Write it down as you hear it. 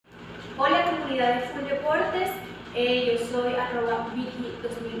comunidad de Full Deportes, yo soy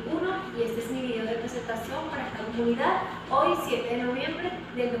 @Vicky2001 y este es mi video de presentación para esta comunidad hoy 7 de noviembre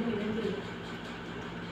del 2021.